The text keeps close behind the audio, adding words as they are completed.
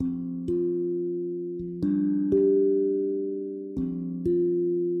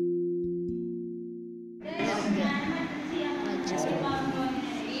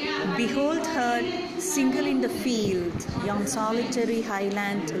Behold her, single in the field, yon solitary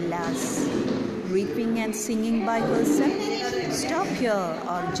highland lass, reaping and singing by herself. Stop here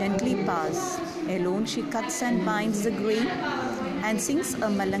or gently pass. Alone she cuts and binds the grain, and sings a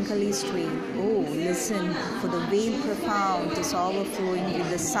melancholy strain. Oh, listen, for the veil profound is overflowing with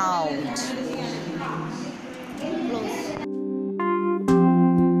the sound. Close.